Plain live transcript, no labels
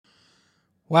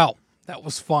Well, that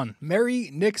was fun. Merry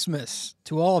Knicksmas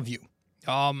to all of you.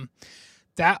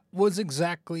 That was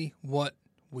exactly what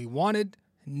we wanted,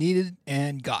 needed,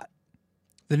 and got.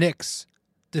 The Knicks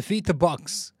defeat the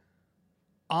Bucks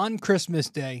on Christmas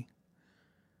Day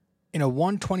in a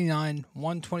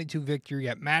 129-122 victory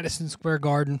at Madison Square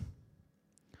Garden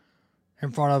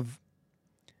in front of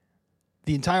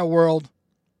the entire world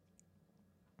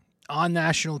on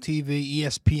national TV,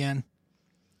 ESPN.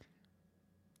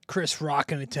 Chris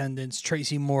Rock in attendance,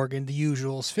 Tracy Morgan, the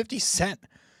usuals. 50 Cent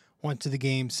went to the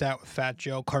game, sat with Fat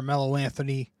Joe. Carmelo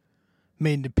Anthony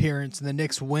made an appearance, and the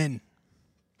Knicks win.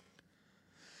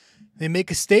 They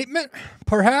make a statement,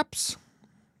 perhaps.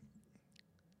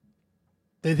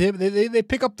 They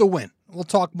pick up the win. We'll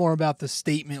talk more about the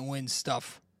statement win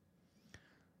stuff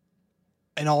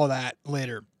and all that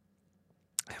later.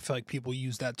 I feel like people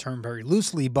use that term very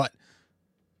loosely, but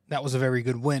that was a very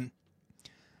good win.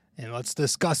 And let's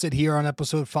discuss it here on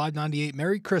episode 598.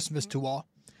 Merry Christmas to all.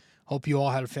 Hope you all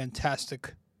had a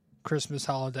fantastic Christmas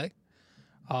holiday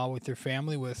with your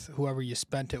family, with whoever you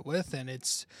spent it with. And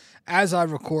it's, as I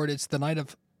record, it's the night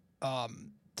of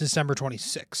December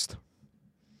 26th.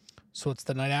 So it's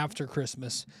the night after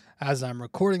Christmas as I'm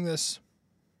recording this.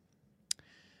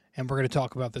 And we're going to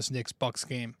talk about this Knicks-Bucks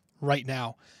game right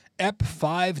now. Ep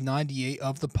 598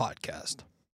 of the podcast.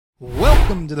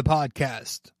 Welcome to the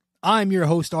podcast. I'm your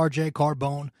host, RJ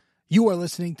Carbone. You are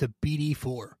listening to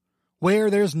BD4, where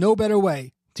there's no better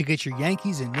way to get your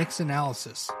Yankees and Knicks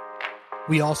analysis.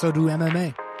 We also do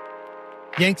MMA.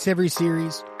 Yanks every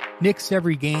series, Knicks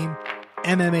every game,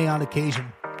 MMA on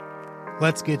occasion.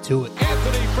 Let's get to it.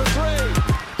 Anthony for three.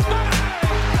 Bang!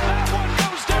 That one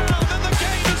goes down, and the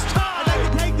game is tied. I'd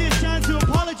like to take this chance to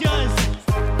apologize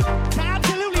to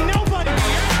absolutely nobody. The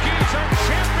Yankees are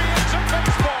champions of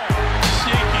baseball.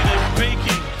 Shaking and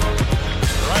baking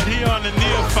right here on the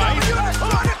neophyte. U.S.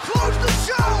 trying to close the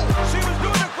show. She was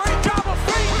doing a great job of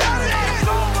feeding. That is It's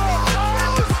over.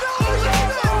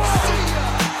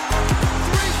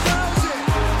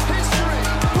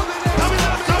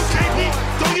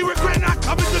 Don't you regret not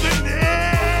coming to the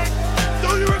Knicks?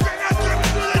 Don't you regret not coming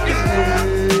to the Knicks?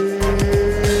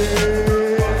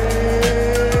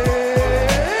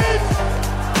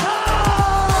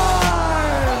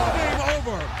 Game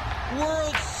over.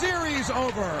 World Series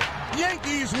over.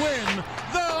 Yankees win.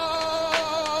 The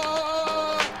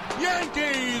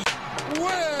Yankees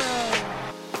win.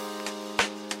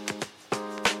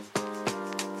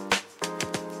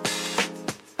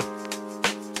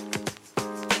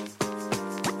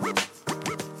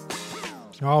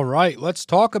 All right, let's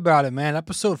talk about it, man.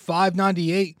 Episode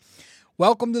 598.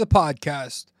 Welcome to the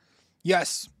podcast.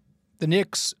 Yes, the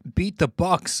Knicks beat the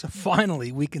Bucks.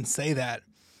 Finally, we can say that.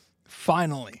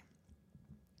 Finally.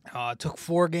 It took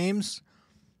 4 games.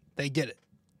 They did it.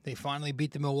 They finally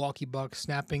beat the Milwaukee Bucks,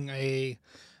 snapping I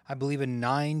believe, a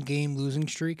 9-game losing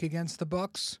streak against the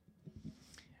Bucks.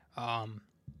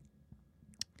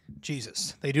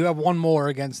 Jesus. They do have one more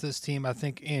against this team, I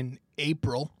think, in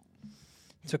April,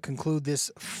 to conclude this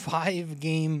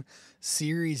 5-game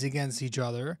series against each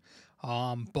other.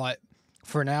 But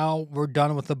for now, we're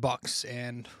done with the Bucks,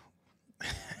 and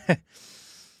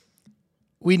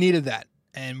we needed that.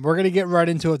 And we're going to get right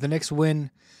into it. The Knicks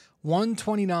win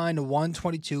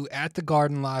 129-122 at the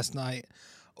Garden last night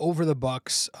over the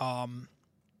Bucks. And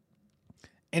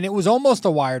it was almost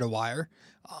a wire-to-wire.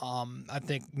 I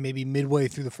think maybe midway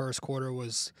through the first quarter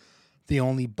was the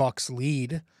only Bucks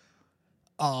lead.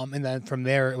 And then from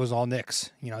there, it was all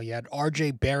Knicks. You know, you had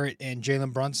R.J. Barrett and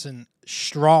Jalen Brunson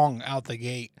strong out the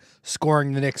gate,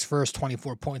 scoring the Knicks' first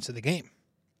 24 points of the game.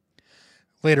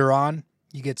 Later on,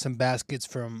 you get some baskets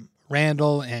from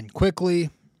Randall and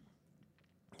Quickly.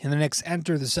 And the Knicks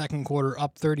enter the second quarter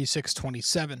up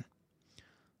 36-27.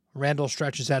 Randall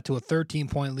stretches that to a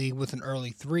 13-point lead with an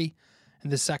early 3 in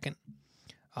the second.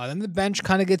 Then the bench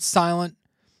kind of gets silent.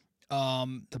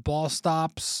 The ball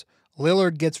stops.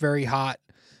 Lillard gets very hot.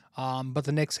 But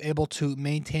the Knicks able to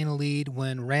maintain a lead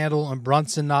when Randall and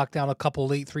Brunson knocked down a couple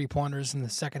late 3-pointers in the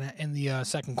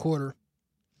second quarter.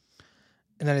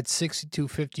 And then it's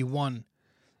 62-51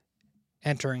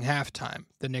 entering halftime.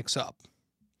 The Knicks up.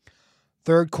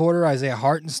 Third quarter, Isaiah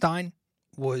Hartenstein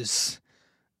was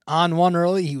on one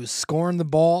early. He was scoring the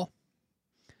ball.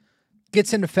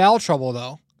 Gets into foul trouble,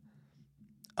 though.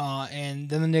 And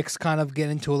then the Knicks kind of get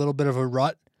into a little bit of a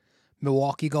rut.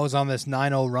 Milwaukee goes on this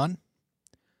 9-0 run.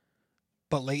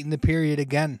 But late in the period,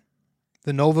 again,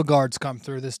 the Nova guards come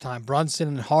through this time. Brunson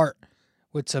and Hart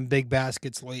with some big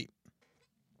baskets late.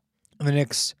 And the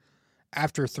Knicks,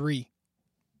 after 3,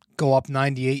 go up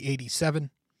 98-87.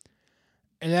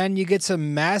 And then you get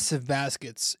some massive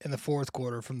baskets in the fourth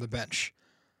quarter from the bench.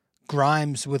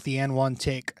 Grimes with the N1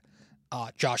 take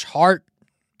Josh Hart,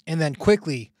 and then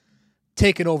quickly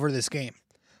take it over this game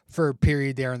for a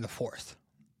period there in the fourth.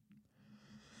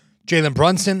 Jalen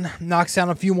Brunson knocks down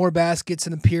a few more baskets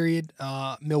in the period.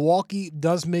 Milwaukee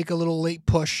does make a little late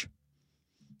push.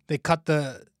 They cut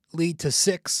the lead to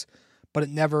 6, but it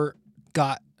never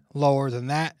got lower than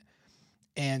that.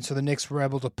 And so the Knicks were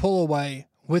able to pull away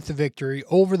with the victory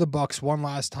over the Bucks one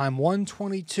last time,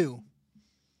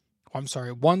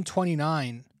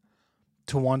 129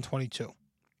 to 122.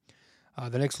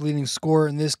 The Knicks' leading scorer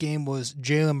in this game was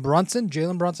Jalen Brunson.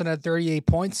 Jalen Brunson had 38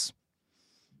 points.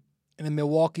 And then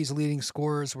Milwaukee's leading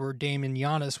scorers were Damian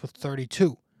Giannis with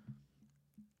 32.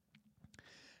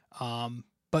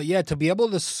 But yeah, to be able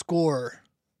to score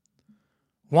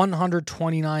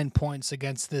 129 points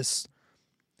against this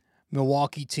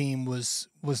Milwaukee team was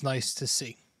nice to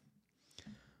see.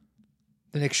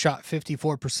 The Knicks shot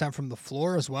 54% from the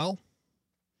floor as well.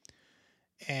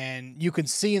 And you can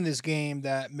see in this game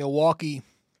that Milwaukee,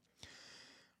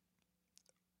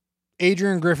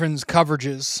 Adrian Griffin's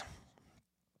coverages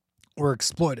were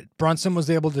exploited. Brunson was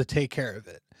able to take care of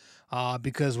it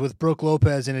because with Brook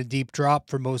Lopez in a deep drop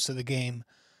for most of the game,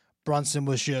 Brunson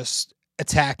was just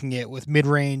attacking it with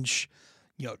mid-range,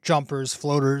 jumpers,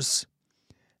 floaters,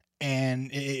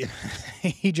 and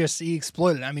he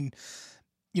exploited. I mean,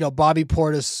 Bobby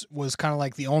Portis was kind of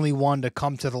like the only one to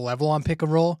come to the level on pick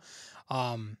and roll.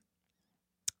 And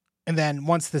then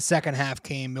once the second half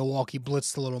came, Milwaukee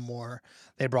blitzed a little more.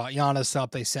 They brought Giannis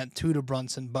up. They sent 2 to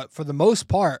Brunson. But for the most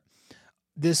part,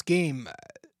 this game,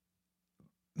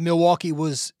 Milwaukee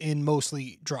was in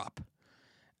mostly drop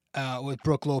with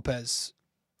Brook Lopez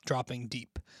dropping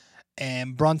deep.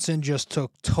 And Brunson just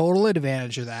took total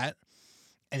advantage of that,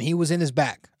 and he was in his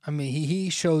bag. I mean, he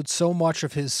showed so much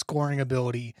of his scoring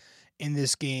ability in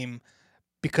this game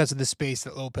because of the space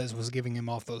that Lopez was giving him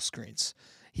off those screens.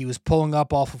 He was pulling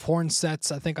up off of horn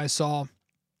sets, I think I saw.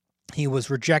 He was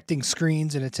rejecting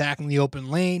screens and attacking the open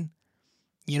lane,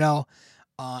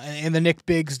 and the Knicks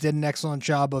bigs did an excellent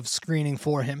job of screening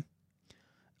for him.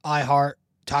 Ihart,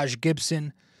 Taj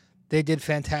Gibson, they did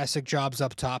fantastic jobs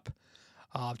up top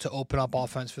to open up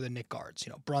offense for the Knicks guards.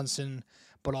 Brunson,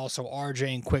 but also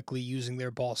RJ and Quickly using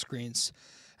their ball screens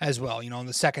as well. In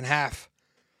the second half,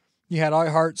 you had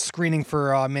Ihart screening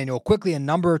for Emmanuel Quickly a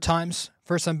number of times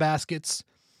for some baskets.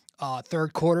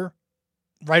 Third quarter,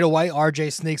 right away,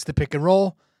 RJ snakes the pick and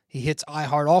roll. He hits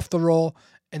Ihart off the roll,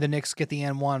 and the Knicks get the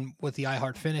N1 with the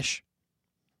Ihart finish.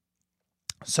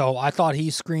 So I thought he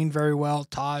screened very well.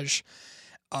 Taj.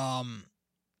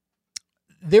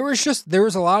 There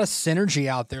was a lot of synergy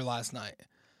out there last night.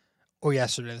 Or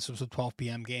yesterday. This was a 12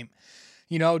 p.m. game.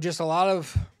 Just a lot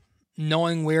of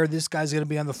knowing where this guy's going to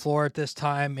be on the floor at this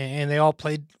time, and they all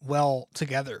played well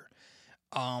together.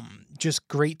 Just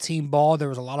great team ball. There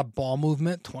was a lot of ball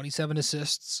movement, 27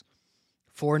 assists.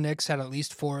 4 Knicks had at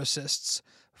least 4 assists,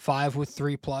 5 with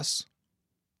 3+.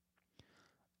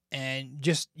 And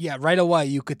right away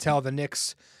you could tell the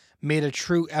Knicks made a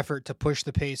true effort to push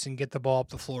the pace and get the ball up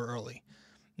the floor early.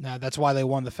 Now, that's why they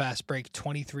won the fast break,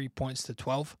 23 points to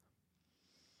 12.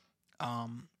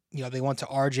 They went to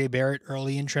RJ Barrett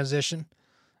early in transition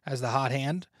as the hot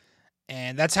hand.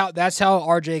 And that's how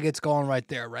RJ gets going right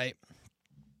there, right?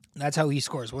 That's how he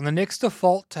scores. When the Knicks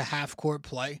default to half-court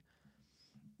play,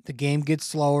 the game gets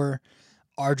slower.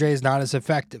 RJ is not as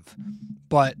effective.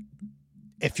 But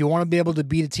if you want to be able to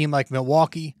beat a team like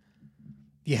Milwaukee,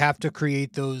 you have to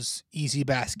create those easy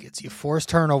baskets. You force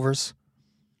turnovers,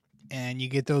 and you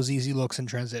get those easy looks in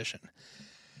transition.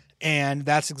 And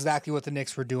that's exactly what the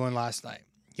Knicks were doing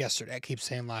yesterday. I keep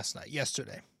saying last night.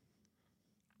 Yesterday.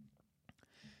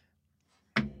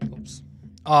 Oops.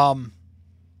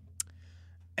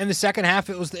 In the second half,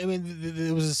 it was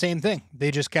the same thing.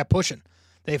 They just kept pushing.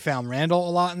 They found Randall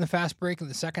a lot in the fast break in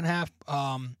the second half.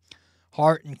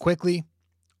 Hart and Quickly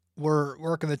were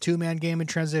working the two-man game in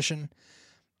transition.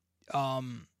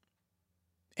 And,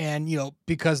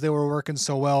 because they were working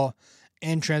so well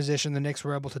in transition, the Knicks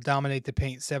were able to dominate the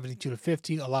paint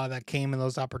 72-50. A lot of that came in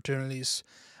those opportunities.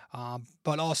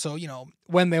 But also,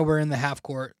 when they were in the half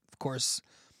court, of course,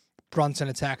 Brunson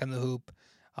attacking the hoop,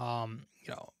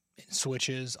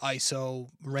 switches, ISO,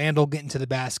 Randall getting to the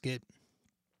basket.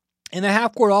 And the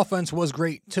half court offense was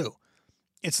great too.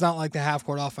 It's not like the half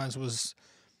court offense was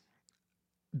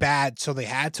bad, so they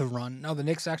had to run. No, the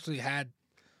Knicks actually had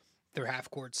their half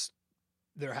court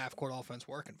offense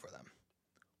working for them.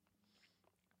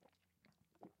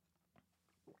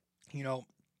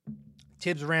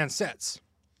 Tibbs ran sets.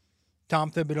 Tom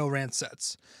Thibodeau ran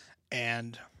sets.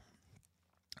 And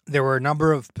there were a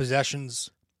number of possessions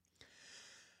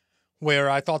where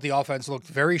I thought the offense looked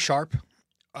very sharp,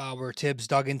 where Tibbs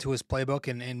dug into his playbook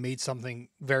and made something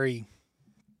very,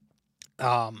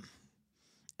 and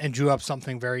drew up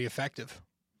something very effective.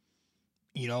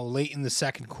 Late in the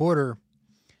second quarter,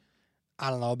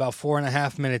 I don't know, about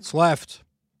 4.5 minutes left,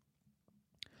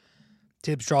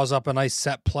 Tibbs draws up a nice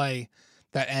set play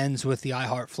that ends with the I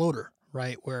Heart floater,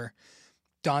 right, where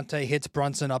Dante hits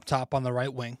Brunson up top on the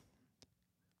right wing.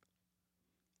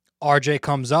 RJ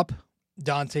comes up.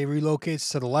 Dante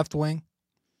relocates to the left wing.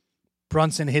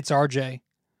 Brunson hits RJ.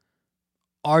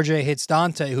 RJ hits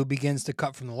Dante, who begins to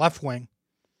cut from the left wing.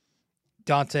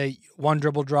 Dante, one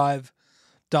dribble drive,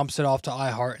 dumps it off to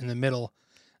Ihart in the middle,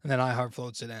 and then Ihart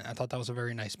floats it in. I thought that was a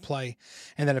very nice play.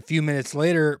 And then a few minutes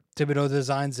later, Thibodeau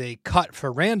designs a cut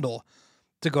for Randall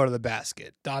to go to the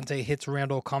basket. Dante hits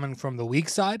Randall coming from the weak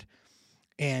side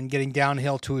and getting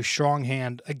downhill to his strong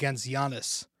hand against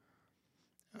Giannis.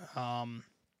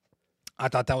 I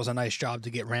thought that was a nice job to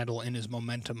get Randall in his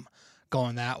momentum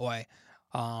going that way.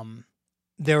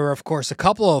 There were, of course, a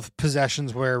couple of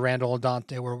possessions where Randall and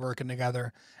Dante were working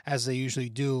together, as they usually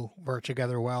do, work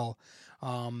together well.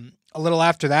 A little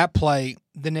after that play,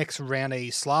 the Knicks ran a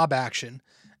slob action,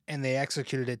 and they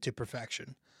executed it to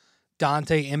perfection.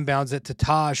 Dante inbounds it to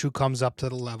Taj, who comes up to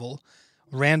the level.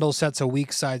 Randall sets a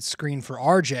weak side screen for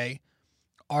RJ.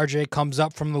 RJ comes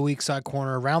up from the weak side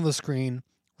corner around the screen,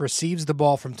 receives the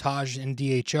ball from Taj and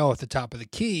DHO at the top of the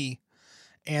key,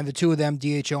 and the two of them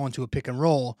DHO into a pick and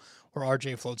roll where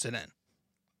RJ floats it in.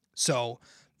 So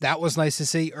that was nice to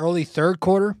see. Early third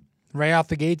quarter, right out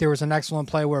the gate, there was an excellent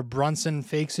play where Brunson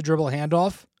fakes a dribble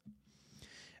handoff.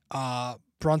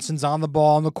 Brunson's on the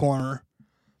ball in the corner,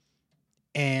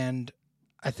 and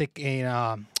I think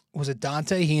was it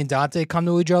Dante? He and Dante come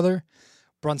to each other.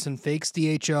 Brunson fakes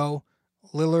DHO.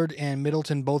 Lillard and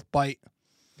Middleton both bite.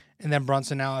 And then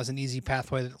Brunson now has an easy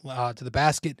pathway to the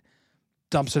basket.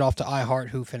 Dumps it off to Ihart,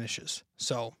 who finishes.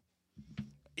 So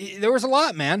there was a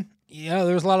lot, man.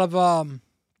 There was a lot of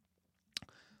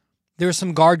there was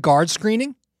some guard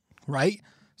screening, right?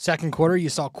 Second quarter, you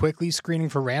saw Quickly screening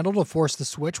for Randall to force the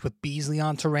switch with Beasley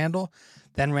onto Randall.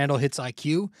 Then Randall hits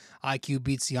IQ. IQ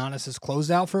beats Giannis's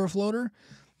closeout for a floater.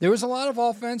 There was a lot of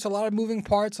offense, a lot of moving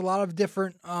parts, a lot of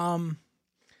different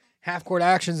half-court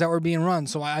actions that were being run.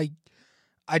 So I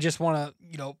just want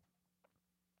to,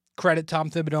 credit Tom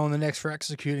Thibodeau and the Knicks for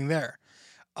executing there.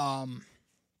 While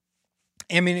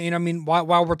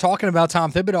we're talking about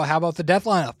Tom Thibodeau, how about the death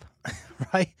lineup,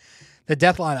 right? The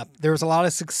death lineup. There was a lot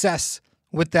of success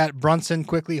with that Brunson,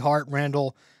 Quickly, Hart,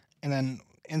 Randall, and then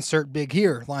insert big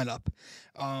here lineup.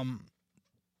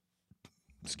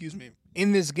 Excuse me.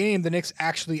 In this game, the Knicks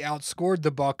actually outscored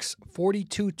the Bucks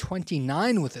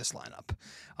 42-29 with this lineup.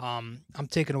 I'm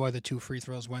taking away the 2 free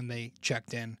throws when they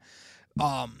checked in.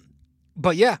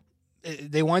 But yeah,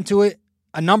 they went to it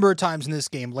a number of times in this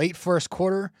game. Late first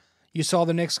quarter, you saw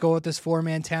the Knicks go with this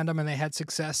 4-man tandem, and they had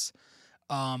success,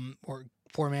 or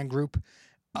 4-man group.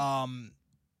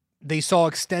 They saw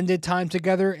extended time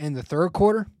together in the third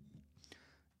quarter,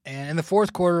 and in the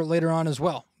fourth quarter later on as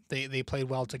well. They played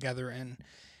well together, and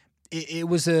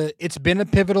it's been a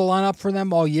pivotal lineup for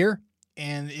them all year,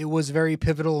 and it was very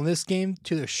pivotal in this game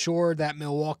to assure that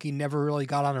Milwaukee never really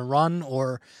got on a run,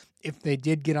 or if they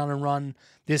did get on a run,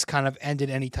 this kind of ended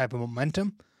any type of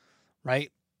momentum,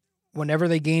 right? Whenever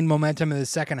they gained momentum in the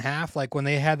second half, like when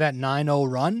they had that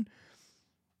 9-0 run,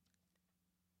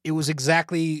 it was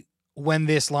exactly when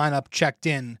this lineup checked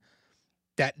in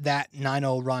that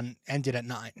 9-0 run ended at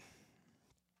 9.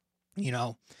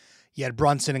 You had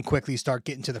Brunson and Quickly start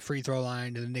getting to the free throw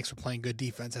line, and the Knicks were playing good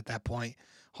defense at that point.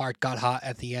 Hart got hot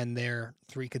at the end there,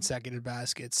 3 consecutive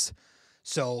baskets.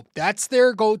 So that's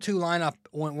their go-to lineup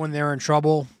when they're in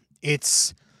trouble.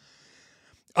 It's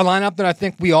a lineup that I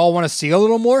think we all want to see a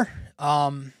little more.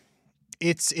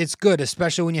 It's good,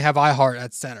 especially when you have Ihart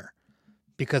at center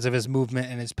because of his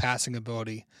movement and his passing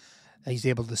ability. He's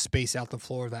able to space out the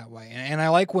floor that way. And I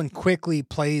like when Quickly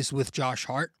plays with Josh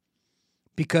Hart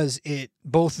because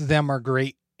both of them are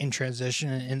great in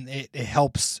transition, and it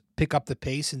helps pick up the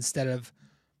pace instead of,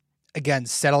 again,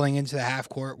 settling into the half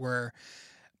court where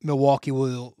Milwaukee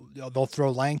they'll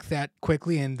throw length that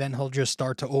quickly, and then he'll just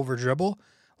start to over dribble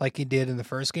like he did in the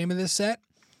first game of this set.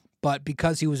 But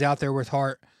because he was out there with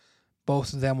Hart,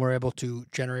 both of them were able to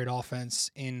generate offense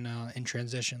in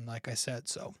transition, like I said.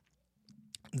 So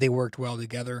they worked well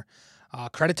together.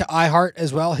 Credit to Ihart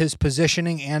as well. His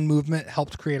positioning and movement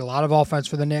helped create a lot of offense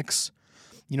for the Knicks.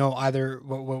 Either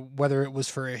whether it was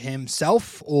for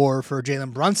himself or for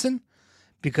Jalen Brunson,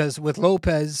 because with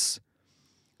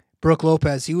Brook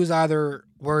Lopez, he was either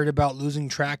worried about losing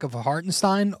track of a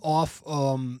Hartenstein off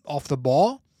the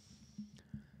ball,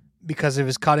 because of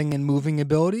his cutting and moving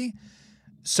ability.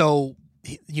 So,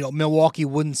 Milwaukee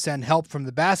wouldn't send help from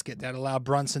the basket. That allowed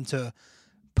Brunson to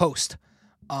post.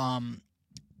 And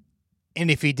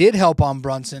if he did help on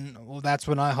Brunson, well, that's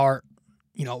when iHeart,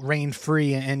 reigned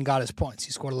free and got his points.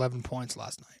 He scored 11 points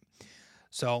last night.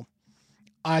 So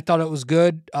I thought it was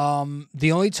good.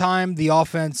 The only time the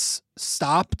offense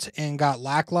stopped and got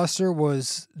lackluster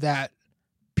was that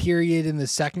period in the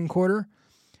second quarter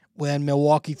when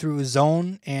Milwaukee threw a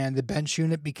zone and the bench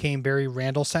unit became very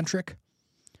Randall-centric.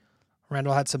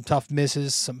 Randall had some tough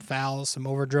misses, some fouls, some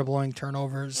over-dribbling,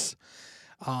 turnovers.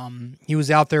 He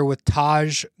was out there with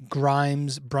Taj,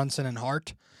 Grimes, Brunson, and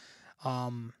Hart.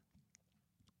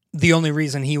 The only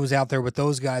reason he was out there with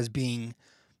those guys being,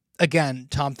 again,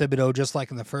 Tom Thibodeau, just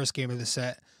like in the first game of the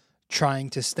set, trying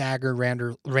to stagger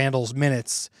Randall's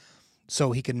minutes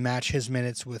so he can match his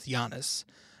minutes with Giannis.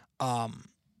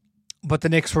 But the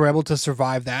Knicks were able to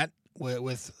survive that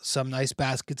with some nice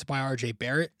baskets by RJ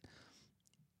Barrett,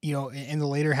 in the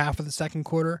later half of the second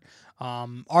quarter.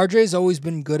 RJ's always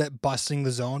been good at busting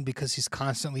the zone because he's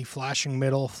constantly flashing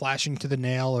middle, flashing to the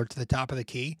nail or to the top of the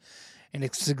key. And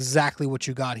it's exactly what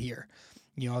you got here.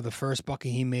 The first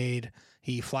bucket he made,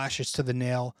 he flashes to the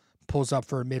nail, pulls up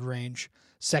for a mid-range.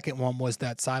 Second one was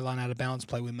that sideline out of bounds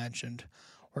play we mentioned,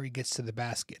 where he gets to the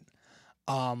basket.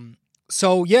 I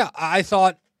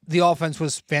thought the offense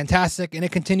was fantastic, and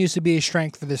it continues to be a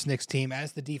strength for this Knicks team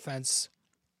as the defense,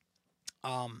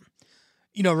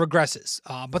 regresses.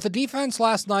 But the defense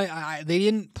last night, they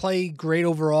didn't play great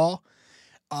overall,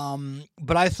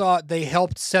 but I thought they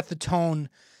helped set the tone,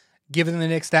 giving the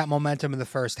Knicks that momentum in the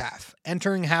first half.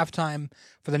 Entering halftime,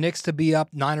 for the Knicks to be up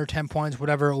 9 or 10 points,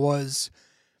 whatever it was,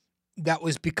 that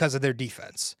was because of their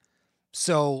defense.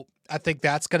 So I think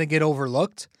that's going to get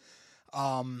overlooked.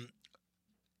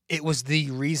 It was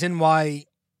the reason why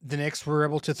the Knicks were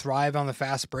able to thrive on the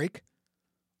fast break,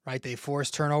 right? They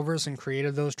forced turnovers and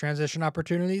created those transition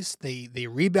opportunities. They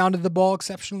rebounded the ball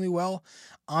exceptionally well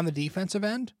on the defensive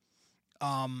end.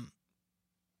 The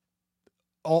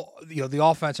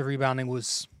offensive rebounding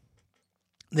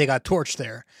they got torched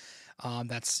there.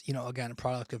 That's, again, a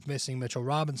product of missing Mitchell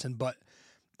Robinson, but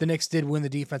the Knicks did win the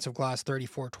defensive glass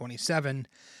 34-27.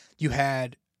 You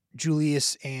had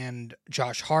Julius and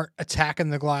Josh Hart attacking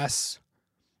the glass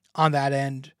on that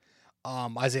end.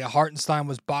 Isaiah Hartenstein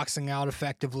was boxing out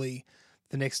effectively.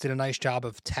 The Knicks did a nice job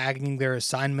of tagging their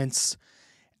assignments.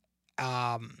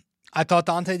 I thought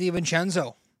Dante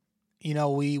DiVincenzo,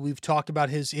 we've talked about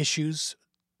his issues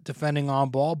defending on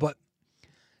ball, but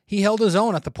he held his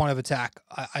own at the point of attack,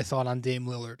 I thought, on Dame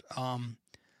Lillard.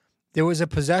 There was a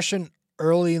possession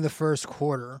early in the first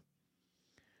quarter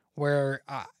where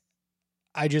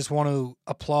I just want to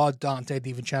applaud Dante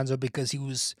DiVincenzo because he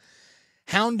was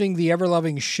hounding the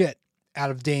ever-loving shit out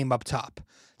of Dame up top,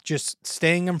 just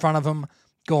staying in front of him,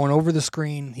 going over the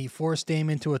screen. He forced Dame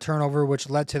into a turnover, which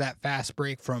led to that fast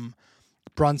break from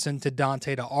Brunson to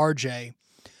Dante to RJ.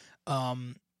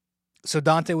 So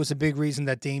Dante was a big reason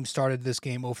that Dame started this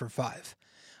game 0 for 5.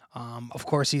 Of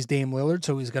course, he's Dame Lillard,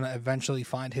 so he's going to eventually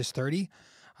find his 30,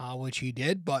 which he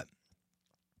did. But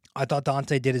I thought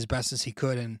Dante did as best as he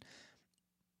could, and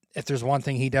if there's one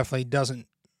thing he definitely doesn't,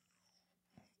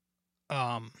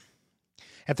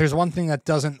 if there's one thing that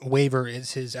doesn't waver,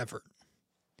 is his effort.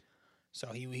 So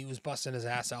he was busting his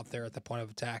ass out there at the point of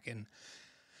attack, and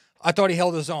I thought he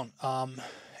held his own.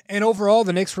 And overall,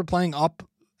 the Knicks were playing up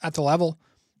at the level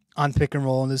on pick and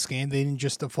roll in this game. They didn't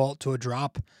just default to a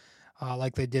drop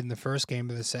like they did in the first game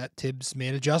of the set. Tibbs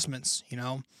made adjustments,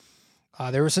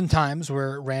 There were some times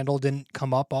where Randall didn't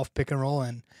come up off pick and roll,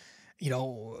 and,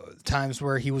 times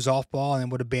where he was off ball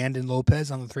and would abandon Lopez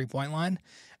on the three-point line.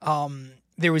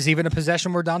 There was even a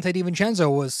possession where Dante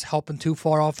DiVincenzo was helping too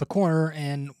far off the corner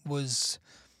and was,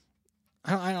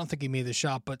 I don't think he made the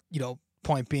shot, but,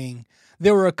 point being,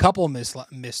 there were a couple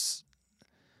miss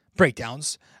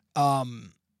breakdowns.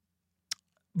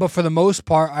 But for the most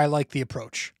part, I like the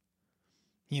approach.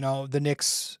 The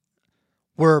Knicks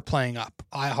were playing up.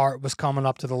 Hart was coming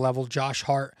up to the level. Josh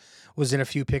Hart was in a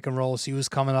few pick and rolls. He was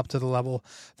coming up to the level.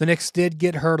 The Knicks did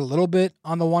get hurt a little bit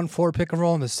on the 1-4 pick and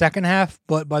roll in the second half,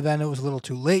 but by then it was a little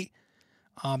too late.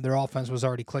 Their offense was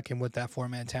already clicking with that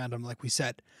four-man tandem, like we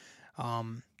said.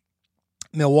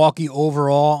 Milwaukee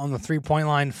overall on the three-point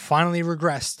line finally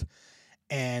regressed,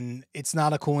 and it's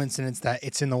not a coincidence that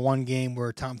it's in the one game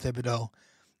where Tom Thibodeau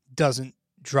doesn't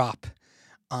drop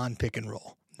on pick and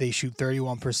roll. They shoot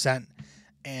 31%,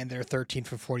 and they're 13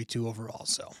 for 42 overall.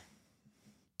 So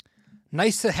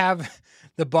nice to have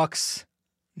the Bucks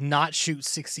not shoot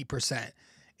 60%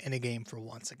 in a game for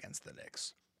once against the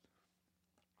Knicks.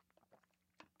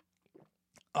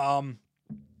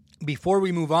 Before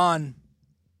we move on,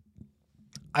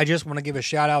 I just want to give a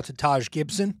shout out to Taj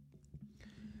Gibson.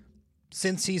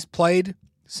 Since he's played,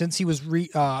 since he was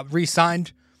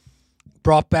re-signed,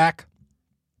 brought back,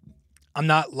 I'm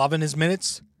not loving his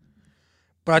minutes,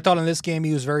 but I thought in this game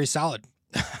he was very solid.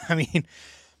 I mean,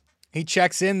 he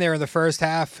checks in there in the first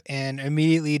half and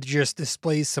immediately just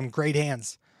displays some great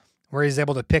hands where he's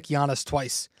able to pick Giannis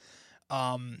twice.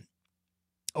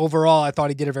 Overall, I thought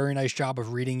he did a very nice job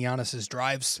of reading Giannis's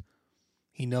drives.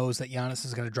 He knows that Giannis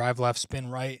is going to drive left, spin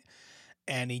right,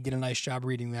 and he did a nice job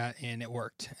reading that, and it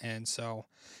worked. And so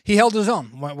he held his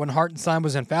own. When Hartenstein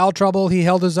was in foul trouble, he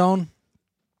held his own,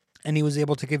 and he was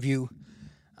able to give you,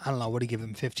 I don't know, what did he give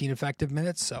him, 15 effective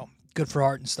minutes? So good for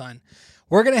Hartenstein.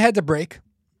 We're going to head to break,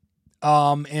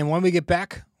 and when we get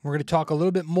back, we're going to talk a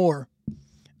little bit more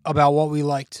about what we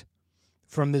liked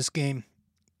from this game.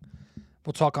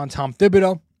 We'll talk on Tom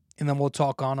Thibodeau, and then we'll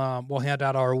talk on, we'll hand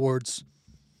out our awards.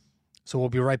 So we'll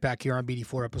be right back here on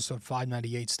BD4 episode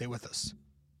 598. Stay with us.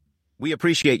 We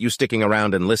appreciate you sticking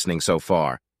around and listening so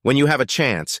far. When you have a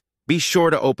chance, be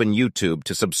sure to open YouTube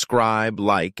to subscribe,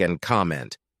 like, and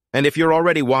comment. And if you're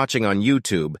already watching on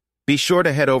YouTube, be sure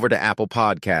to head over to Apple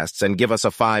Podcasts and give us a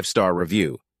 5-star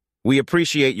review. We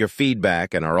appreciate your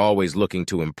feedback and are always looking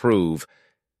to improve.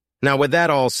 Now, with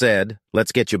that all said,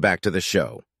 let's get you back to the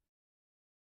show.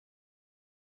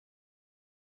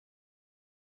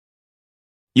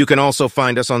 You can also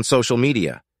find us on social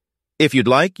media. If you'd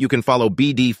like, you can follow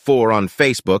BD4 on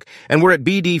Facebook, and we're at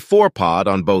BD4Pod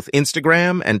on both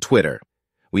Instagram and Twitter.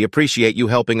 We appreciate you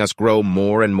helping us grow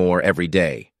more and more every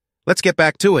day. Let's get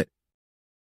back to it.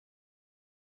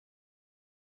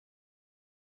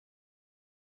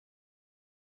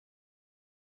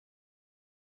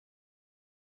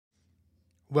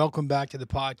 Welcome back to the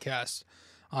podcast.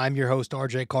 I'm your host,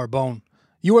 RJ Carbone.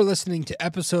 You are listening to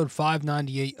episode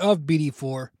 598 of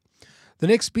BD4. The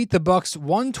Knicks beat the Bucks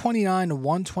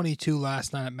 129-122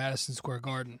 last night at Madison Square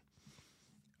Garden.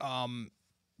 And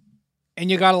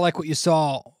you got to like what you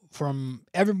saw from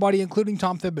everybody, including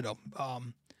Tom Thibodeau.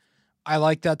 I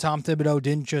like that Tom Thibodeau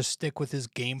didn't just stick with his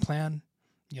game plan,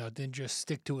 didn't just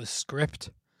stick to his script,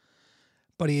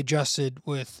 but he adjusted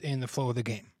within the flow of the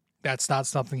game. That's not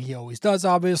something he always does,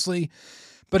 obviously.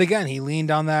 But again, he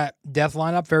leaned on that death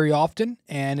lineup very often,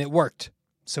 and it worked.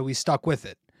 So he stuck with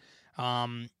it.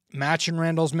 Matching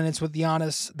Randall's minutes with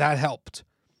Giannis, that helped.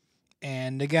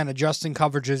 And again, adjusting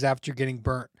coverages after getting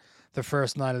burnt the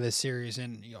first night of this series,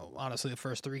 and honestly, the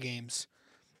first 3 games,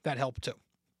 that helped too.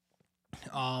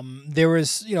 There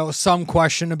was some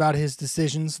question about his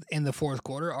decisions in the fourth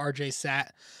quarter. RJ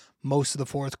sat most of the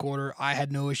fourth quarter. I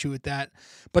had no issue with that.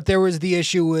 But there was the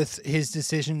issue with his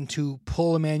decision to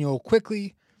pull Emmanuel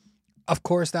quickly. Of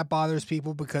course, that bothers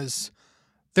people because,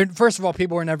 first of all,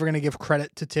 people are never going to give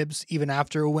credit to Tibbs even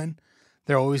after a win.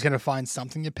 They're always going to find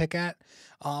something to pick at.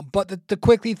 But the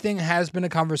quickly thing has been a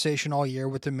conversation all year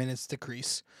with the minutes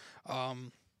decrease.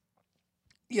 The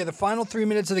final 3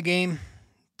 minutes of the game,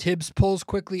 Tibbs pulls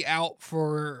quickly out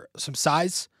for some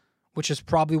size, which is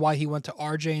probably why he went to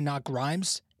RJ, not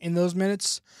Grimes, in those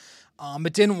minutes.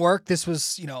 It didn't work. This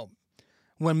was,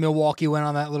 when Milwaukee went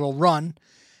on that little run.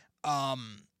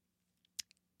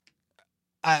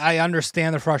 I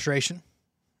understand the frustration.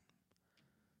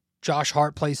 Josh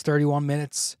Hart plays 31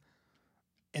 minutes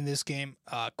in this game.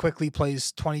 Quickly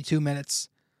plays 22 minutes.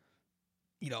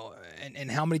 And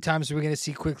how many times are we going to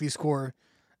see Quickly score,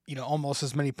 almost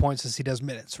as many points as he does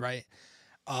minutes, right?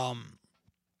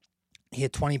 He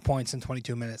had 20 points in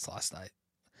 22 minutes last night.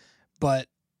 But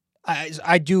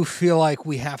I do feel like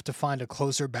we have to find a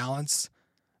closer balance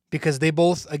because they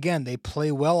both, again, they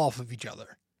play well off of each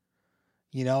other.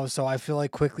 So I feel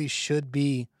like Quickly should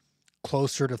be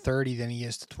closer to 30 than he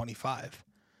is to 25.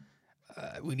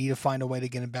 We need to find a way to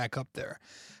get him back up there.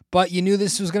 But you knew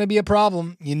this was going to be a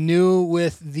problem. You knew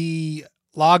with the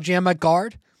logjam at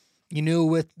guard, you knew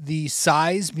with the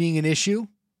size being an issue,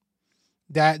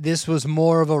 that this was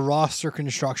more of a roster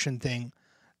construction thing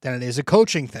than it is a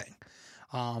coaching thing.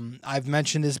 I've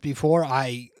mentioned this before.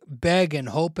 I beg and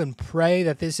hope and pray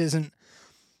that this isn't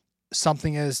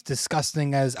something as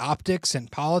disgusting as optics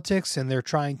and politics, and they're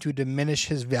trying to diminish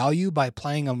his value by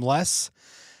playing him less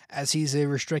as he's a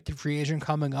restricted free agent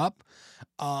coming up.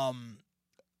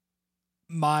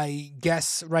 My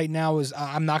guess right now is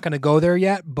I'm not going to go there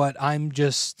yet, but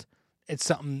it's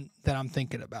something that I'm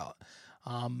thinking about.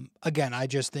 Again, I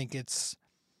just think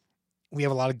we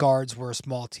have a lot of guards. We're a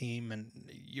small team, and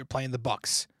you're playing the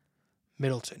Bucks,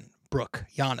 Middleton, Brook,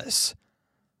 Giannis.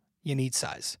 You need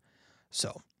size.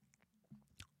 So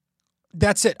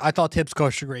that's it. I thought Tibbs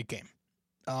coached a great game.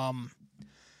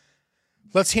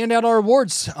 Let's hand out our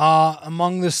awards.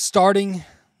 Among the starting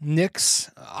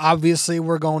Knicks, obviously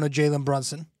we're going to Jalen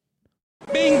Brunson.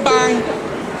 Bing bang.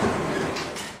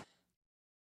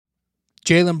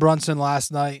 Jalen Brunson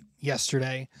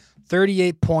yesterday,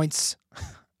 38 points.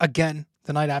 Again,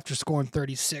 the night after scoring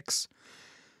 36.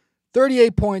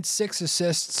 38 points, 6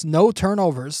 assists, no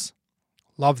turnovers.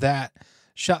 Love that.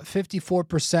 Shot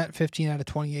 54%, 15 out of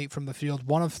 28 from the field.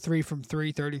 1 of 3 from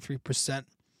 3, 33%.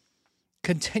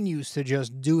 Continues to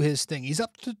just do his thing. He's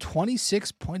up to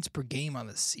 26 points per game on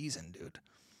the season, dude.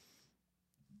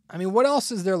 I mean, what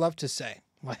else is there left to say?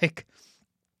 Like,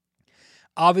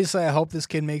 obviously, I hope this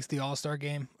kid makes the All-Star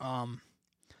game.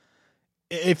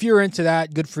 If you're into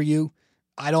that, good for you.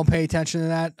 I don't pay attention to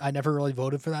that. I never really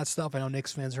voted for that stuff. I know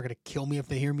Knicks fans are going to kill me if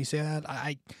they hear me say that.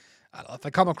 I don't know. If I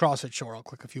come across it, sure, I'll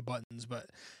click a few buttons. But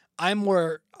I'm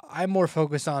more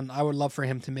focused on, I would love for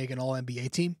him to make an All-NBA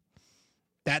team.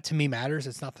 That, to me, matters.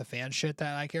 It's not the fan shit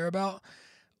that I care about.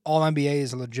 All-NBA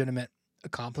is a legitimate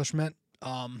accomplishment.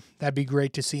 That'd be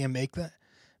great to see him make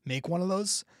one of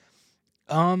those.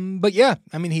 But yeah,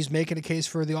 I mean, he's making a case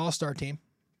for the All-Star team.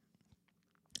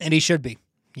 And he should be,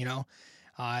 you know.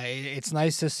 It's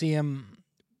nice to see him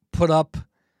put up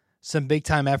some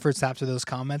big-time efforts after those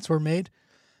comments were made.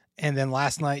 And then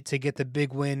last night to get the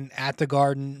big win at the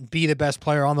Garden, be the best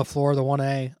player on the floor, the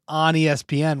 1A, on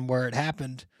ESPN where it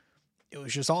happened, it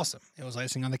was just awesome. It was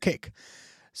icing on the cake.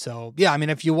 So, yeah, I mean,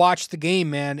 if you watched the game,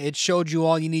 man, it showed you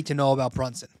all you need to know about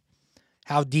Brunson,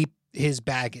 how deep his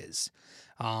bag is.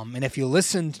 And if you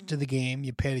listened to the game,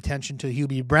 you paid attention to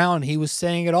Hubie Brown, he was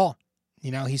saying it all.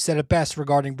 You know, he said it best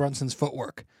regarding Brunson's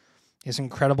footwork. His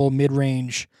incredible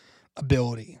mid-range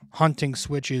ability, hunting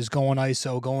switches, going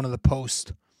ISO, going to the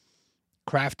post,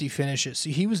 crafty finishes.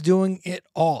 See, he was doing it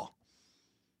all.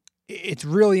 It's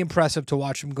really impressive to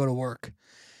watch him go to work.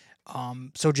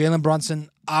 So Jalen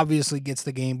Brunson obviously gets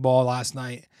the game ball last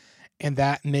night, and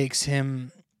that makes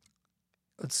him,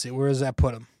 let's see, where does that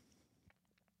put him?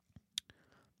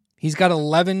 He's got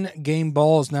 11 game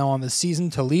balls now on the season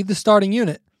to lead the starting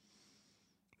unit,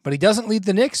 but he doesn't lead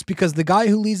the Knicks because the guy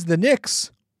who leads the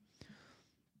Knicks,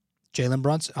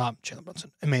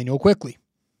 Emmanuel Quickley.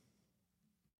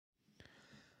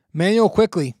 Emmanuel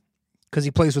Quickley, because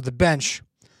he plays with the bench,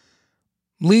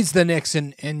 leads the Knicks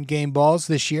in game balls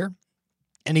this year,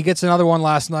 and he gets another one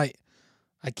last night.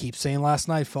 I keep saying last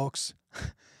night, folks.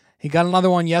 He got another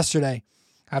one yesterday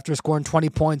after scoring 20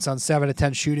 points on 7 of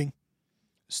 10 shooting.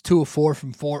 It's 2 of 4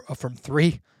 from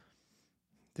 3.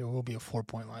 There will be a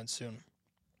 4-point line soon.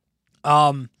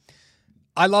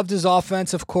 I loved his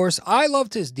offense, of course. I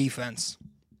loved his defense.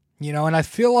 You know, and I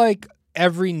feel like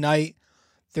every night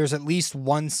there's at least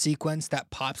one sequence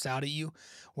that pops out at you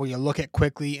where you look at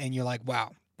Quickley and you're like,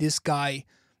 wow, this guy,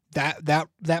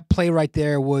 that play right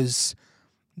there was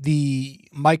the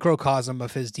microcosm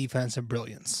of his defensive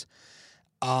brilliance.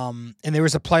 And there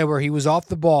was a play where he was off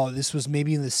the ball. This was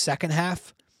maybe in the second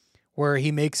half where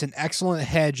he makes an excellent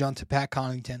hedge onto Pat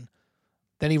Connaughton.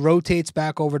 Then he rotates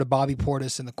back over to Bobby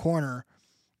Portis in the corner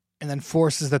and then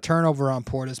forces the turnover on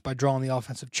Portis by drawing the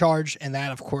offensive charge. And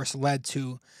that, of course, led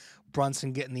to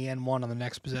Brunson getting the N1 on the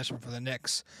next possession for the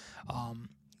Knicks.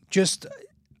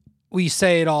 We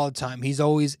say it all the time. He's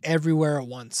always everywhere at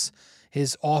once.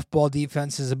 His off-ball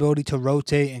defense, his ability to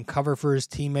rotate and cover for his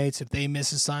teammates if they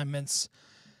miss assignments.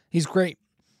 He's great.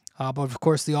 But, of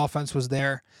course, the offense was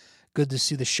there. Good to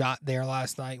see the shot there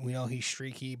last night. We know he's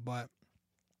streaky, but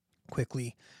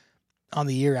Quickley on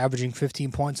the year averaging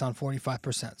 15 points on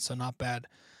 45%. So not bad.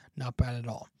 Not bad at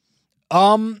all.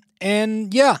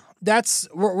 And yeah,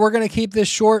 we're going to keep this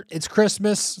short. It's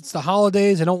Christmas. It's the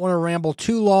holidays. I don't want to ramble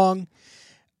too long.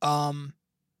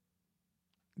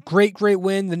 Great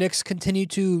win. The Knicks continue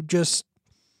to just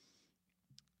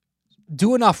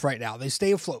do enough right now. They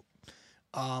stay afloat.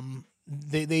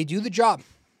 They do the job.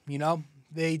 You know,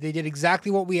 they did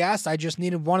exactly what we asked. I just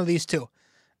needed one of these two.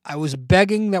 I was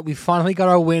begging that we finally got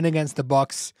our win against the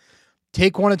Bucks.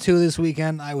 Take 1 of 2 this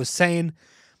weekend. I was saying,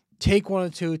 take 1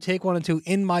 of 2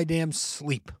 in my damn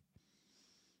sleep.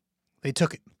 They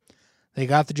took it. They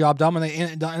got the job done,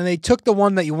 and they took the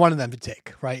one that you wanted them to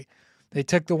take, right? They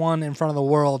took the one in front of the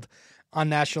world on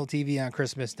national TV on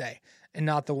Christmas Day, and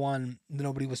not the one that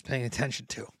nobody was paying attention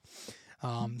to.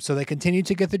 So they continue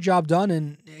to get the job done,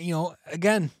 and, you know,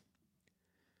 again,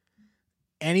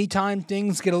 anytime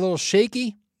things get a little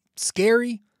shaky,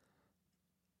 scary,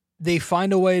 they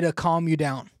find a way to calm you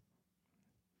down.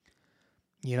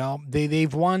 You know,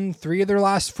 they've won 3 of their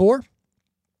last 4.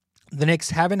 The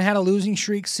Knicks haven't had a losing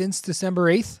streak since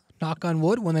December 8th, knock on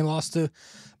wood, when they lost to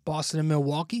Boston and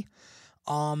Milwaukee.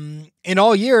 In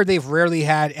all year, they've rarely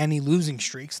had any losing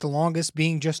streaks, the longest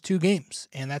being just 2 games,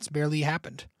 and that's barely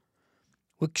happened.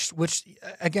 Which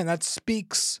again, that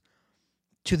speaks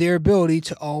to their ability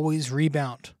to always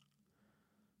rebound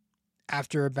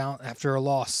after a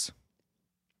loss.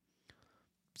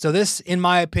 So this, in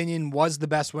my opinion, was the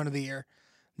best win of the year.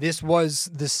 This was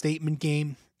the statement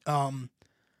game.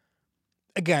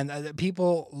 Again,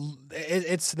 people,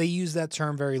 they use that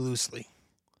term very loosely.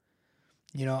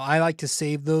 You know, I like to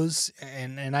save those,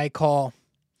 and I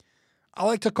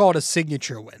like to call it a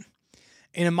signature win.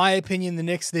 And in my opinion, the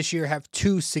Knicks this year have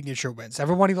 2 signature wins.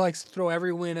 Everybody likes to throw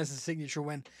every win as a signature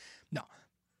win. No,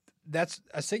 that's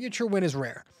a signature win is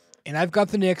rare. And I've got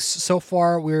the Knicks so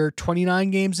far. We're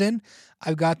 29 games in.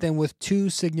 I've got them with 2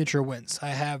 signature wins. I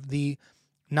have the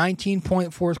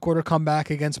 19-point fourth quarter comeback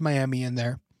against Miami in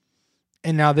there.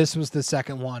 And now this was the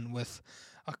second one with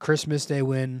a Christmas Day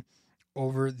win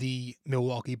over the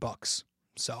Milwaukee Bucks.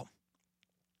 So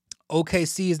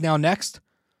OKC is now next.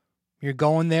 You're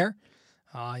going there.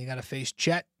 You got to face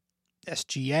Chet,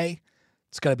 SGA.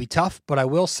 It's going to be tough, but I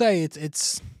will say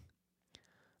it's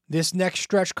this next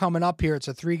stretch coming up here. It's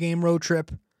a 3-game road trip.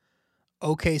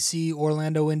 OKC,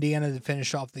 Orlando, Indiana to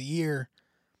finish off the year.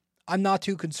 I'm not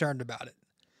too concerned about it.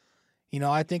 You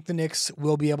know, I think the Knicks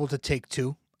will be able to take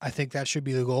 2. I think that should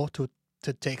be the goal, to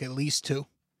take at least 2.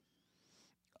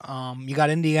 You got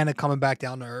Indiana coming back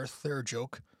down to earth. They're a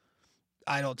joke.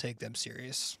 I don't take them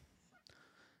serious.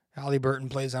 Halliburton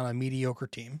plays on a mediocre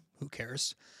team. Who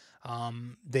cares?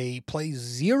 They play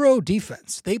 0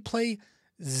 defense. They play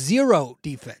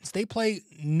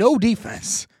no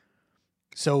defense.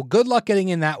 So good luck getting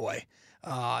in that way.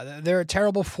 They're a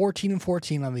terrible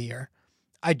 14-14 on the year.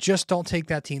 I just don't take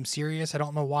that team serious. I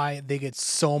don't know why they get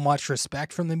so much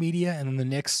respect from the media, and then the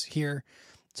Knicks here,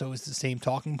 it's always the same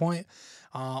talking point.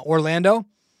 Orlando,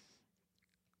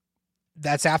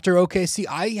 that's after OKC.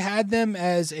 I had them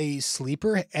as a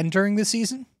sleeper entering the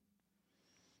season,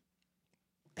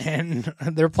 and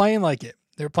they're playing like it.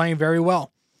 They're playing very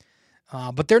well.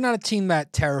 But they're not a team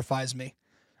that terrifies me.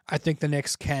 I think the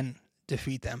Knicks can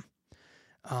defeat them.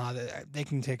 They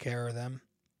can take care of them.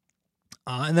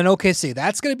 And then OKC,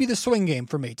 that's going to be the swing game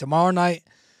for me. Tomorrow night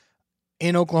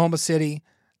in Oklahoma City,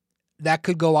 that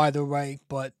could go either way.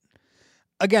 But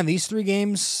again, these 3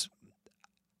 games,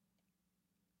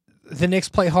 the Knicks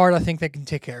play hard. I think they can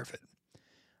take care of it.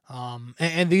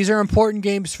 And these are important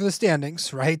games for the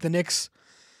standings, right? The Knicks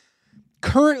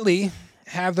currently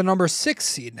have the number 6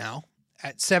 seed now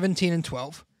at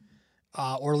 17-12.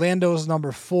 Orlando's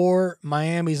number 4,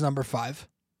 Miami's number 5.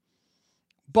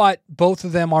 But both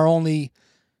of them are only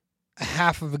a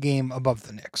half of a game above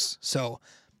the Knicks. So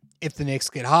if the Knicks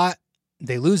get hot,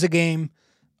 they lose a game,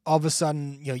 all of a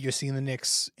sudden, you know, you're seeing the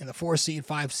Knicks in the 4 seed,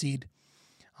 5 seed.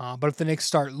 But if the Knicks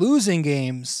start losing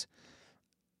games,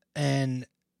 and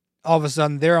all of a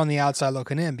sudden they're on the outside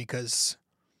looking in, because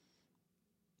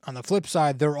on the flip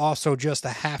side, they're also just a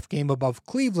half game above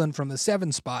Cleveland from the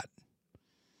 7 spot.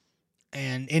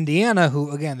 And Indiana,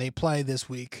 who, again, they play this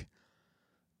week,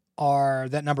 are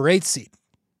that number 8 seed.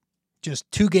 Just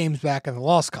 2 games back in the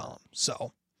loss column.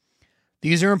 So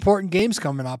these are important games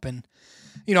coming up. And,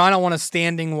 you know, I don't want to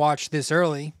standing watch this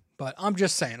early, but I'm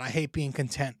just saying, I hate being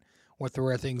content with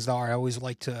where things are. I always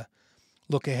like to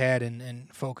look ahead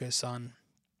and focus on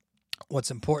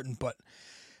what's important, but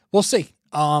we'll see.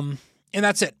 And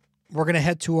that's it. We're going to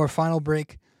head to our final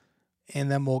break,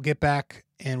 and then we'll get back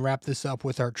and wrap this up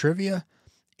with our trivia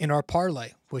and our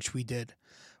parlay, which we did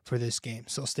for this game.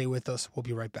 So stay with us. We'll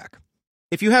be right back.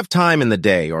 If you have time in the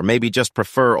day, or maybe just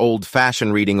prefer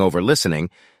old-fashioned reading over listening,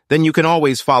 then you can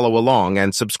always follow along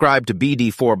and subscribe to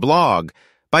BD4 Blog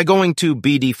by going to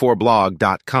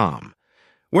bd4blog.com.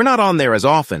 We're not on there as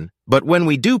often, but when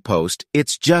we do post,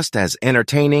 it's just as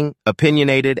entertaining,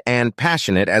 opinionated, and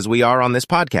passionate as we are on this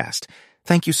podcast.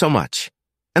 Thank you so much.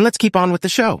 And let's keep on with the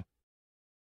show.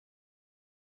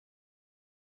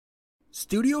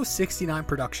 Studio 69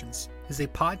 Productions is a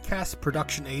podcast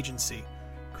production agency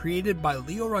created by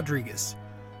Leo Rodriguez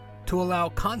to allow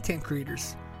content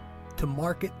creators to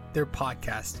market their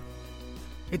podcast.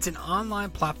 It's an online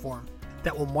platform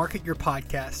that will market your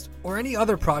podcast or any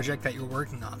other project that you're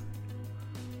working on.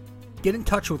 Get in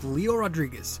touch with Leo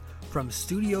Rodriguez from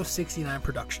Studio 69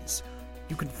 Productions.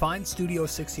 You can find Studio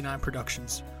 69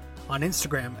 Productions on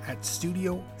Instagram at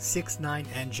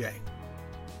Studio69NJ.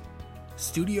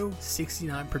 Studio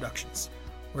 69 Productions,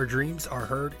 where dreams are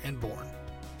heard and born.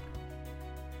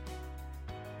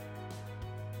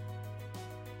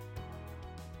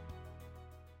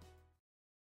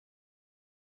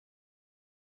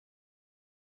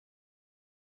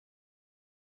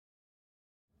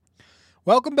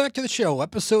 Welcome back to the show,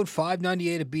 episode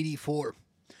 598 of BD4.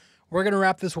 We're going to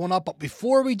wrap this one up, but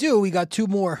before we do, we got two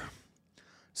more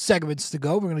segments to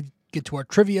go. We're going to get to our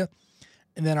trivia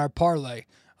and then our parlay.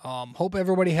 Hope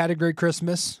everybody had a great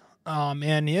Christmas.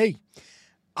 And hey,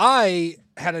 I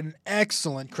had an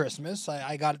excellent Christmas.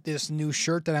 I got this new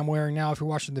shirt that I'm wearing now. If you're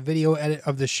watching the video edit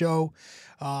of the show,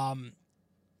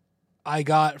 I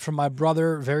got from my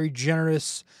brother, very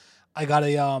generous. I got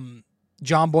a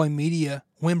John Boy Media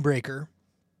windbreaker.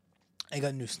 I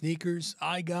got new sneakers.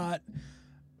 I got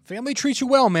family treats you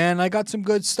well, man. I got some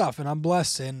good stuff, and I'm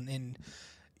blessed. And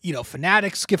you know,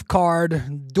 Fanatics gift card,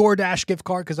 DoorDash gift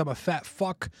card because I'm a fat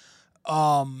fuck.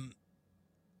 I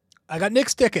got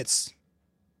Knicks tickets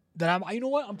that you know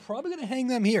what? I'm probably gonna hang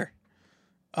them here.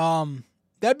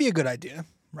 That'd be a good idea,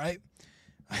 right?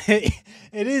 It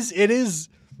is.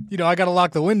 You know, I gotta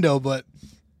lock the window, but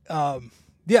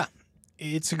yeah.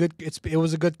 It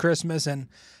was a good Christmas, and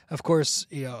of course,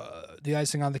 you know, the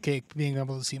icing on the cake, being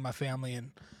able to see my family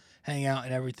and hang out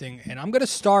and everything. And I'm gonna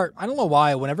start. I don't know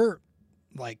why. Whenever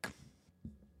like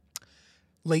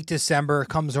late December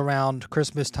comes around,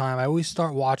 Christmas time, I always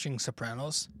start watching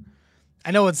Sopranos.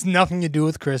 I know it's nothing to do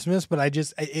with Christmas, but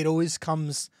it always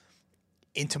comes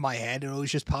into my head. It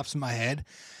always just pops in my head.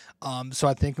 So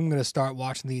I think I'm gonna start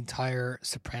watching the entire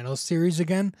Sopranos series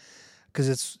again. Because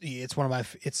it's one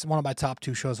of my top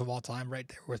two shows of all time, right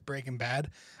there with Breaking Bad.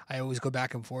 I always go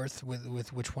back and forth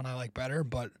with which one I like better,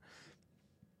 but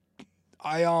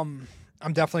I'm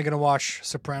definitely gonna watch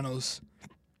Sopranos.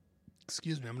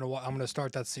 Excuse me, I'm gonna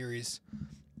start that series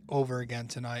over again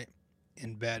tonight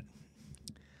in bed,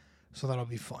 so that'll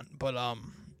be fun. But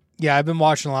yeah, I've been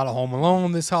watching a lot of Home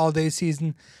Alone this holiday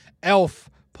season, Elf,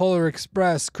 Polar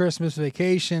Express, Christmas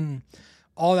Vacation,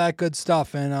 all that good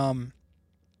stuff, and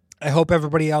I hope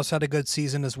everybody else had a good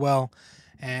season as well.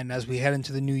 And as we head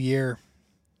into the new year,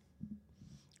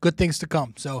 good things to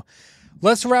come. So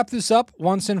let's wrap this up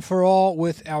once and for all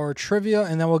with our trivia,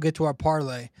 and then we'll get to our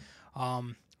parlay.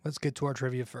 Let's get to our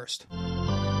trivia first.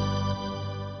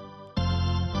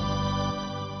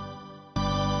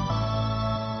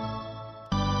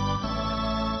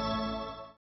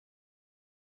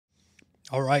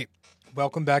 All right.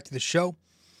 Welcome back to the show.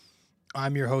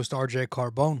 I'm your host, RJ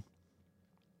Carbone.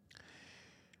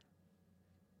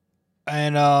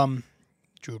 And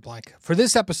drew a blank. For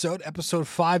this episode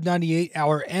 598,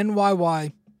 our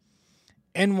NYY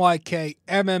NYK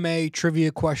MMA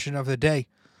trivia question of the day.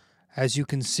 As you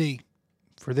can see,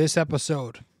 for this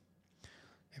episode,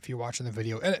 if you're watching the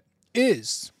video edit,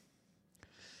 is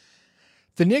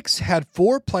the Knicks had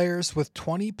 4 players with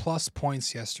 20-plus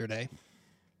points yesterday.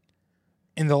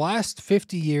 In the last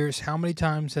 50 years, how many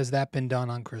times has that been done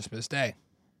on Christmas Day?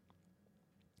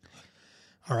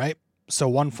 All right. So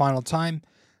one final time,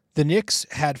 the Knicks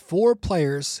had 4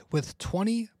 players with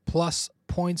 20-plus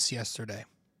points yesterday.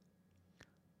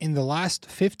 In the last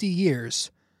 50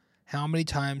 years, how many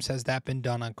times has that been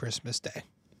done on Christmas Day?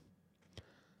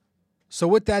 So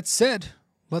with that said,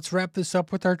 let's wrap this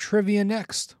up with our trivia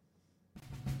next.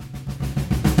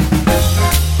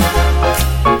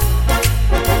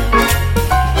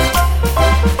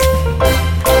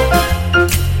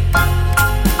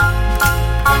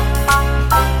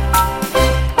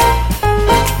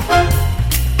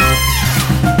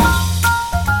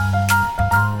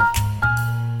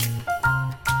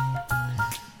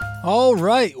 All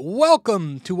right,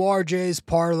 welcome to RJ's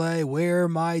Parlay, where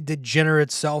my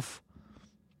degenerate self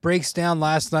breaks down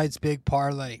last night's big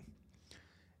parlay.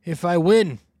 If I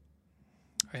win,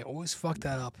 I always fuck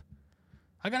that up.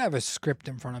 I gotta have a script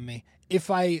in front of me. If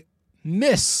I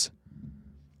miss,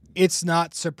 it's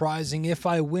not surprising. If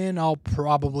I win, I'll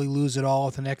probably lose it all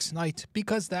the next night,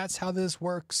 because that's how this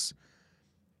works.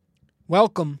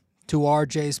 Welcome to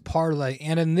RJ's Parlay,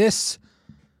 and in this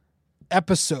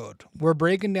episode, we're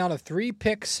breaking down a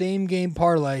 3-pick same-game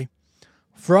parlay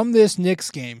from this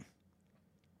Knicks game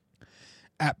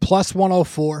at plus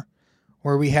 104,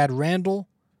 where we had Randall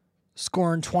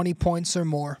scoring 20 points or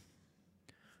more,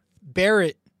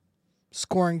 Barrett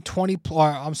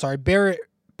Barrett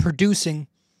producing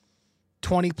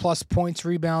 20-plus points,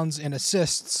 rebounds, and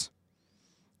assists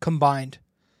combined,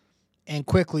 and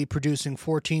quickly producing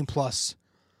 14-plus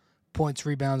points,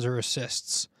 rebounds, or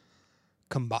assists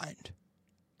combined.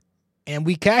 And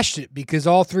we cashed it because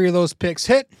all 3 of those picks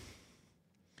hit.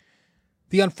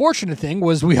 The unfortunate thing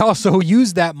was we also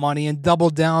used that money and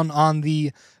doubled down on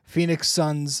the Phoenix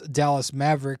Suns Dallas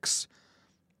Mavericks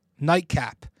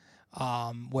nightcap,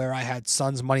 where I had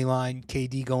Suns money line,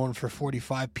 KD going for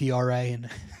 45 PRA, and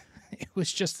it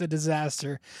was just a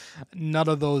disaster. None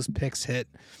of those picks hit.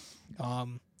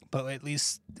 but at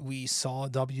least we saw a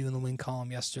W in the win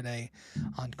column yesterday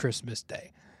on Christmas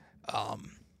Day. And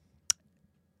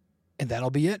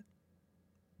that'll be it.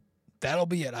 That'll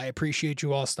be it. I appreciate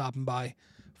you all stopping by.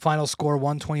 Final score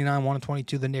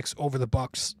 129-122, the Knicks over the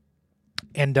Bucks.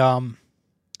 And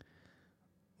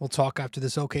we'll talk after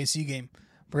this OKC game.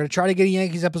 We're going to try to get a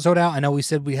Yankees episode out. I know we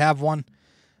said we have one,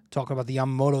 talking about the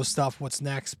Yamamoto stuff, what's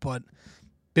next, but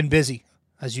been busy,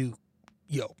 as you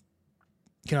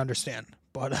can understand.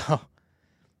 But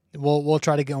we'll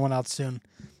try to get one out soon.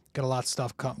 Got a lot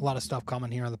of stuff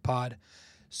coming here on the pod.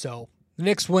 So the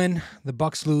Knicks win, the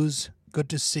Bucks lose. Good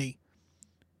to see.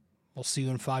 We'll see you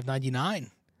in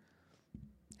 599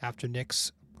 after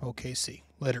Knicks OKC.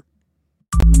 Later.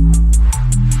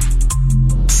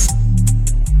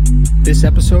 This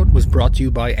episode was brought to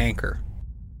you by Anchor.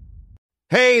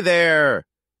 Hey there!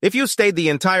 If you stayed the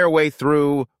entire way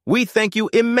through, we thank you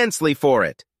immensely for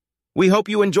it. We hope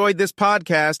you enjoyed this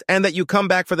podcast and that you come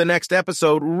back for the next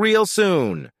episode real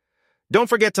soon. Don't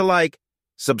forget to like,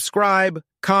 subscribe,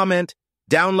 comment,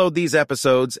 download these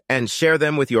episodes, and share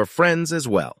them with your friends as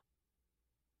well.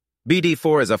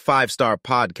 BD4 is a 5-star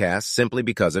podcast simply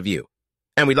because of you,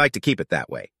 and we'd like to keep it that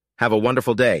way. Have a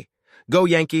wonderful day. Go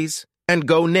Yankees, and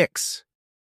go Knicks!